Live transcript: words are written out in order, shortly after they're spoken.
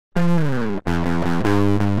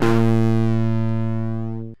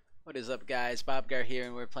up, guys? Bobgar here,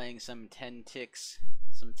 and we're playing some 10 ticks,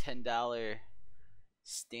 some $10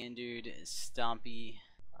 standard Stompy.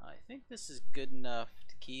 I think this is good enough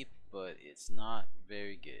to keep, but it's not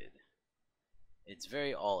very good. It's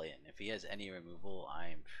very all in. If he has any removal,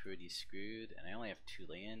 I'm pretty screwed, and I only have 2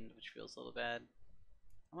 land, which feels a little bad.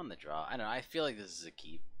 I'm on the draw. I don't know, I feel like this is a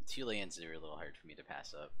keep. 2 lands are a little hard for me to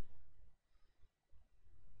pass up.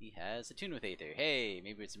 He has Attune with Aether. Hey,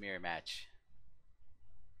 maybe it's a mirror match.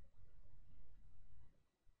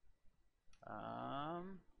 I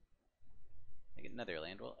get another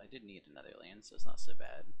land. Well, I did need another land, so it's not so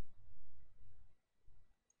bad.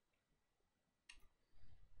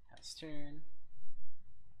 Pass turn.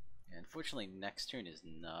 And unfortunately, next turn is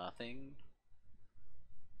nothing.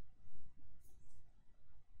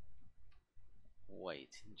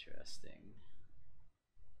 White, interesting.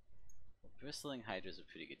 Well, Bristling Hydra is a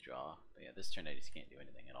pretty good draw, but yeah, this turn I just can't do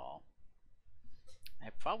anything at all. I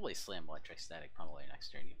probably slam Electrostatic Pummeler next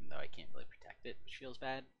turn, even though I can't really protect it, which feels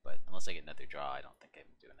bad, but unless I get another draw, I don't think I'm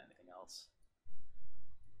doing anything else.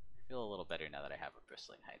 I feel a little better now that I have a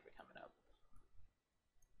Bristling Hydra coming up.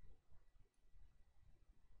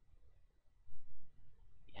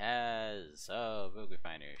 He has... oh, Rogue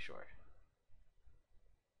Refiner, sure.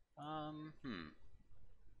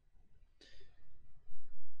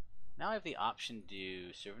 Now I have the option to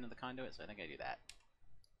do Servant of the Conduit, so I think I do that.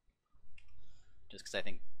 Just because I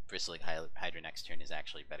think Bristling Hydra next turn is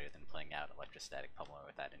actually better than playing out Electrostatic Pummeler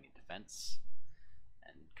without any defense.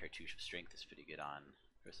 And Cartouche of Strength is pretty good on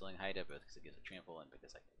Bristling Hydra, both because it gives a trample and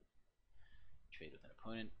because I can trade with an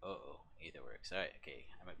opponent. Uh-oh, either works. Alright,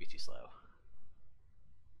 okay, I might be too slow.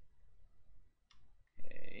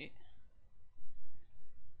 Okay.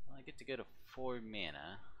 Well, I get to go to 4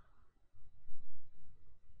 mana.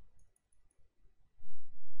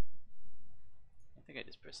 I think I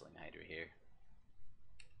just Bristling Hydra here.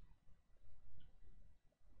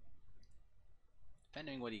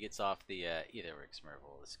 Depending on what he gets off the Aetherworks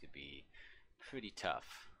Merval, this could be pretty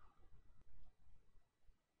tough.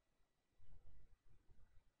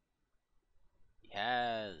 He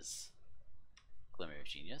has Glimmer of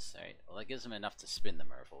Genius. Alright, well that gives him enough to spin the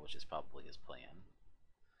Merval, which is probably his plan.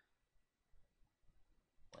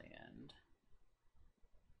 Land.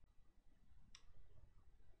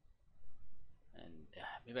 And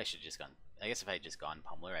maybe I should have just gone... I guess if I had just gone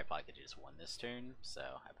Pummeler, I probably could have just won this turn, so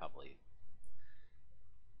I probably...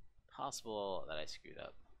 possible that I screwed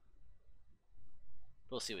up.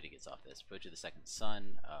 We'll see what he gets off this. Approach of the Second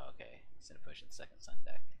Sun. Oh, okay. He's gonna push the Second Sun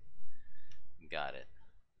deck. Got it.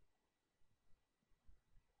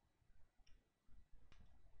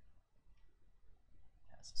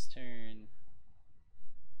 Pass his turn.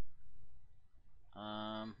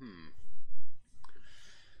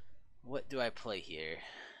 What do I play here?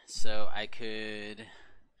 So I could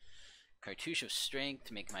Cartouche of Strength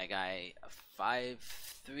to make my guy a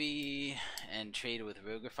 5/3 and trade with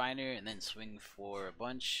Rogue Refiner and then swing for a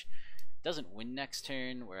bunch. Doesn't win next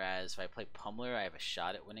turn, whereas if I play Pummeler, I have a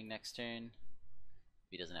shot at winning next turn.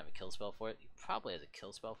 If he doesn't have a kill spell for it. He probably has a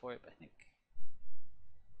kill spell for it, but I think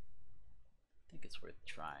it's worth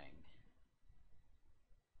trying.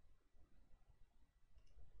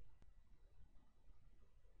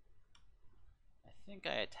 I think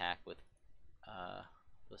I attack with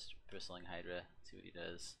Bristling Hydra, see what he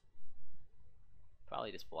does.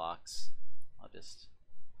 Probably just blocks. I'll just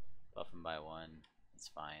buff him by 1. It's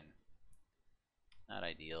fine. Not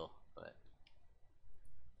ideal, but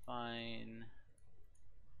fine.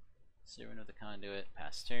 Servant of the Conduit,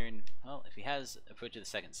 pass turn. Well, if he has Approach of the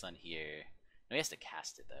Second Sun here, no, he has to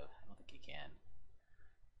cast it though. I don't think he can.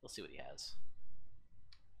 We'll see what he has.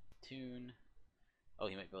 Attune. Oh,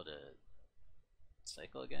 he might be able to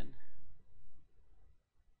cycle again.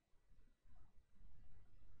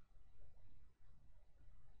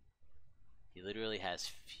 He literally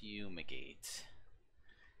has Fumigate.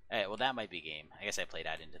 Alright, well that might be game. I guess I played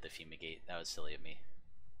out into the Fumigate. That was silly of me.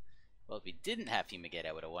 Well, if he didn't have Fumigate,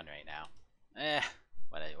 I would have won right now.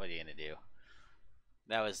 What are you gonna do?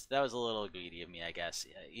 That was a little greedy of me, I guess.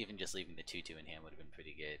 Even just leaving the 2/2 in hand would have been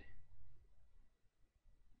pretty good.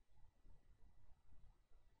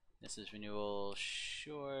 This is renewal,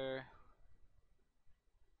 sure.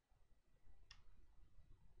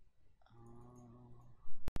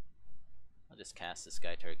 I'll just cast this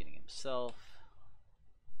guy targeting himself.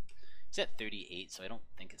 He's at 38, so I don't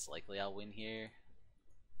think it's likely I'll win here.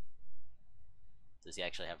 Does he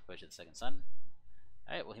actually have a push at the Second Sun?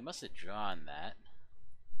 Alright, well he must have drawn that.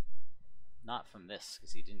 Not from this,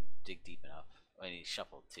 because he didn't dig deep enough. Oh, and he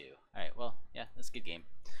shuffled too. Alright, well, yeah, that's a good game.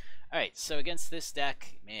 Alright, so against this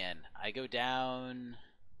deck, man, I go down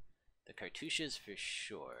the Cartouches for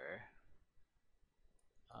sure.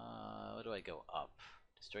 What do I go up?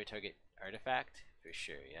 Destroy target artifact? For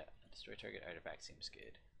sure, yeah. Destroy target artifact seems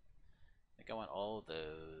good. I think I want all of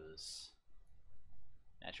those.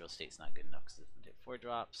 Natural state's not good enough because it doesn't take 4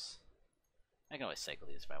 drops. I can always cycle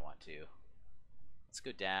these if I want to. Let's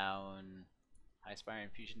go down. Highspire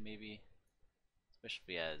Infusion maybe? Especially if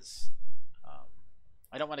he has...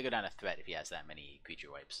 I don't want to go down a threat if he has that many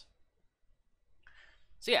creature wipes.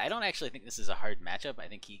 So yeah, I don't actually think this is a hard matchup. I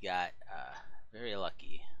think he got very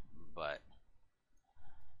lucky, but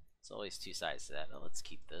it's always two sides to that. Oh, let's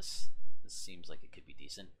keep this. This seems like it could be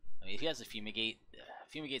decent. I mean, if he has a Fumigate,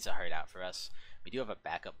 Fumigate's a hard out for us. We do have a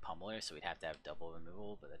backup Pummeler, so we'd have to have double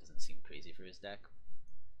removal, but that doesn't seem crazy for his deck.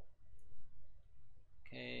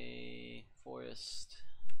 Okay, Forest,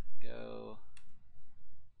 go.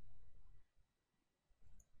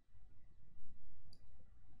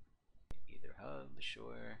 Either hub,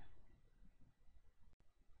 sure.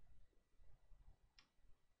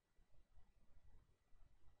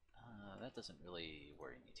 That doesn't really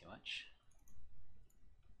worry me too much.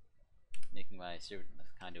 Making my Servant of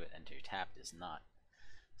the Conduit enter tapped is not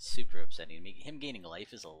super upsetting. Him gaining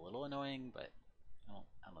life is a little annoying, but I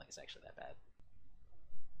don't think it's actually that bad.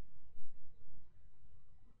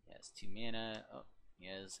 He has 2 mana. Oh, he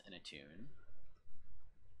has an Attune.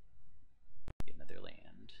 Get another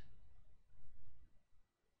land.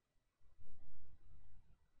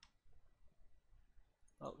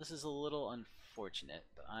 Well, this is a little unfortunate,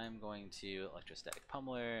 but I'm going to Electrostatic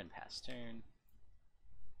Pummeler and pass turn.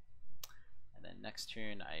 And then next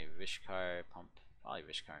turn I Rishkar, pump, probably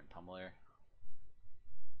Rishkar and Pummeler.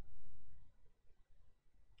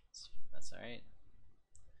 That's alright.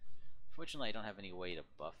 Fortunately, I don't have any way to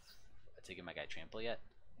buff to give my guy trample yet.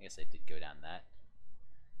 I guess I did go down that.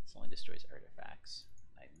 This only destroys artifacts.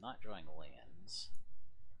 I'm not drawing lands.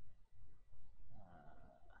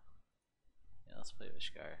 Yeah, let's play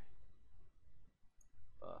Rishkar.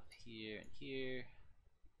 Buff here and here.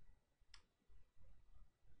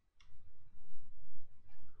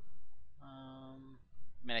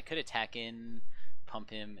 I mean, I could attack in,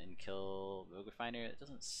 pump him, and kill Rogue Refiner. It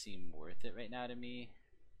doesn't seem worth it right now to me.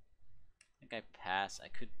 I think I pass. I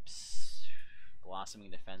could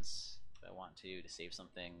Blossoming Defense if I want to save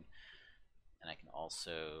something, and I can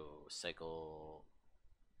also cycle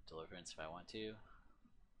Deliverance if I want to.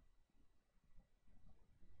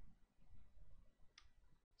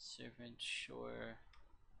 Servant, sure.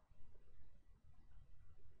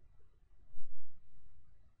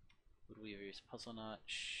 Woodweaver's Puzzleknot,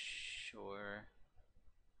 sure.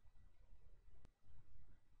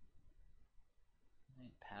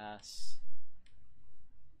 Pass.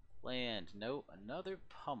 Land, no, another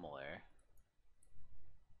Pummeler.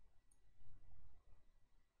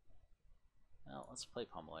 Well, let's play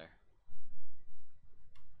Pummeler.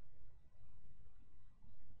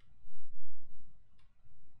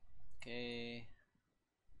 Okay.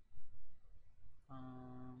 I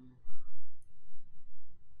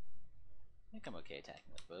think I'm okay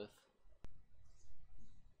attacking with both.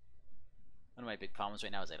 One of my big problems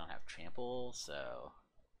right now is I don't have trample, so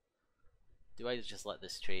do I just let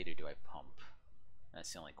this trade or do I pump?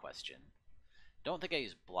 That's the only question. Don't think I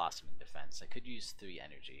use Blossoming Defense. I could use 3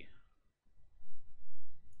 energy.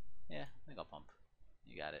 Yeah, I think I'll pump.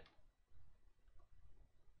 You got it.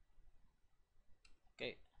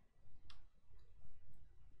 Okay.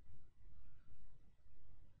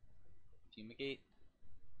 Fumigate.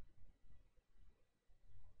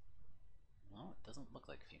 Well, it doesn't look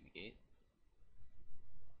like Fumigate.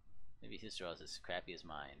 Maybe his draw is as crappy as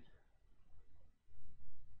mine.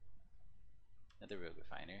 Another Rogue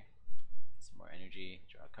Refiner. Some more energy.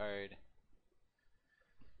 Draw a card.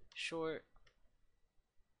 Short.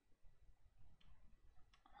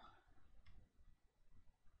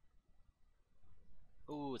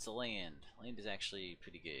 Ooh, it's a land. Land is actually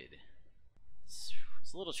pretty good. It's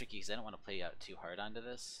a little tricky because I don't want to play out too hard onto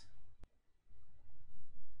this.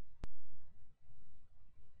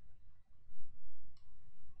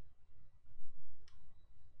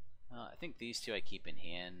 I think these two I keep in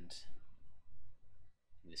hand.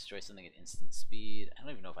 Destroy something at instant speed. I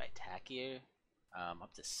don't even know if I attack here.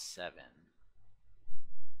 Up to 7.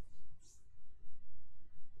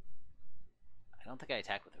 I don't think I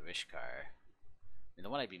attack with Rishkar. I mean, the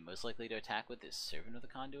one I'd be most likely to attack with is Servant of the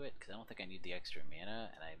Conduit, because I don't think I need the extra mana,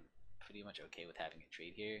 and I'm pretty much okay with having a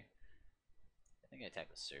trade here. I think I attack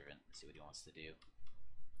with Servant, see what he wants to do.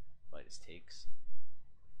 Probably just takes.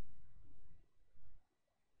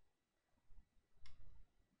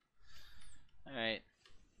 Alright.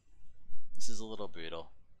 This is a little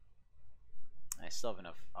brutal. I still have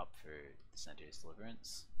enough up for Dissenter's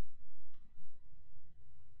Deliverance.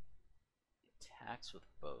 attacks with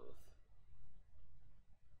both.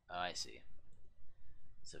 Oh, I see.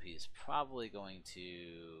 So he's probably going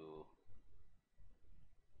to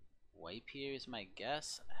wipe here is my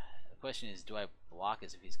guess. The question is, do I block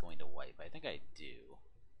as if he's going to wipe? I think I do.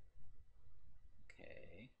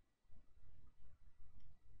 Okay.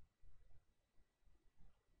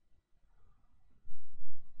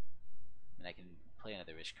 I mean, I can play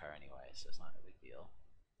another Rishkar anyway, so it's not a big deal.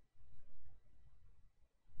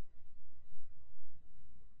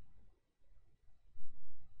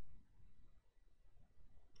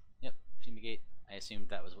 Yep, Fumigate. I assumed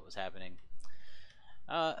that was what was happening.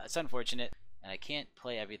 It's unfortunate, and I can't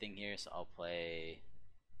play everything here, so I'll play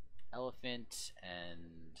Elephant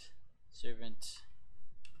and Servant.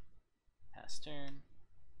 Pass turn.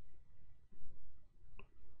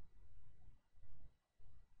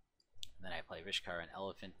 And then I play Rishkar and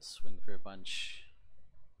Elephant, swing for a bunch.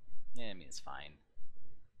 Yeah, I mean, it's fine.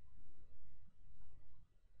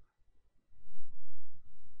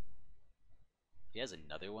 If he has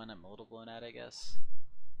another one, I'm a little blown out, I guess.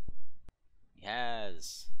 He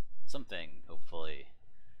has something, hopefully.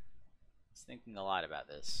 I was thinking a lot about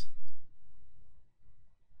this.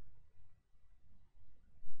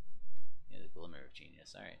 Yeah, the Glimmer of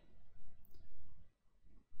Genius, alright.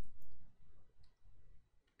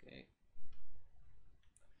 Okay.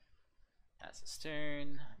 That's his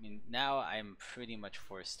turn. I mean, now I'm pretty much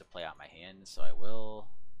forced to play out my hand, so I will.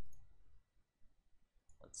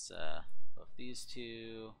 Let's buff these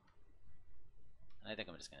two. And I think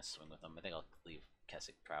I'm just going to swing with them. I think I'll leave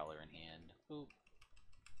Kessig Prowler in hand. Boop.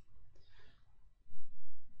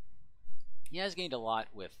 He has gained a lot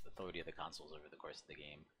with Authority of the Consuls over the course of the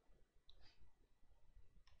game.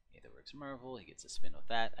 Aether works Marvel, he gets a spin with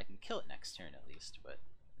that. I can kill it next turn at least, but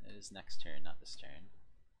it is next turn, not this turn.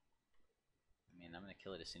 I mean, I'm going to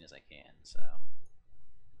kill it as soon as I can, so.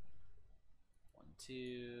 1,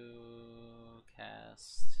 2,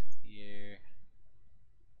 cast here.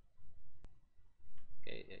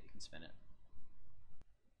 Okay, yeah, you can spin it.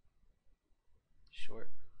 Short.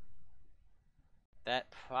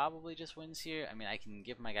 That probably just wins here. I mean, I can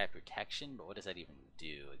give my guy protection, but what does that even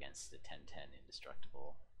do against the 10-10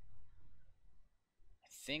 indestructible? I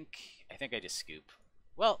think I just scoop.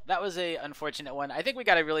 Well, that was a unfortunate one. I think we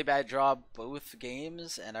got a really bad draw both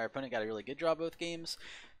games, and our opponent got a really good draw both games.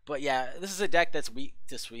 But yeah, this is a deck that's weak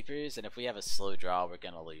to sweepers, and if we have a slow draw, we're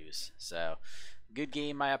gonna lose. So, good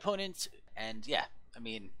game, my opponent, and yeah, I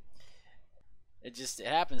mean, it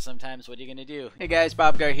happens sometimes. What are you gonna do? Hey guys,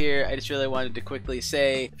 Bobgar here. I just really wanted to quickly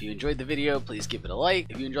say, if you enjoyed the video, please give it a like.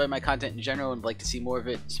 If you enjoy my content in general and would like to see more of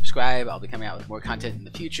it, subscribe. I'll be coming out with more content in the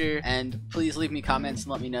future. And please leave me comments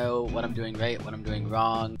and let me know what I'm doing right, what I'm doing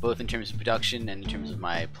wrong, both in terms of production and in terms of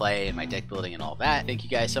my play and my deck building and all that. Thank you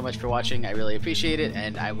guys so much for watching. I really appreciate it,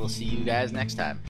 and I will see you guys next time.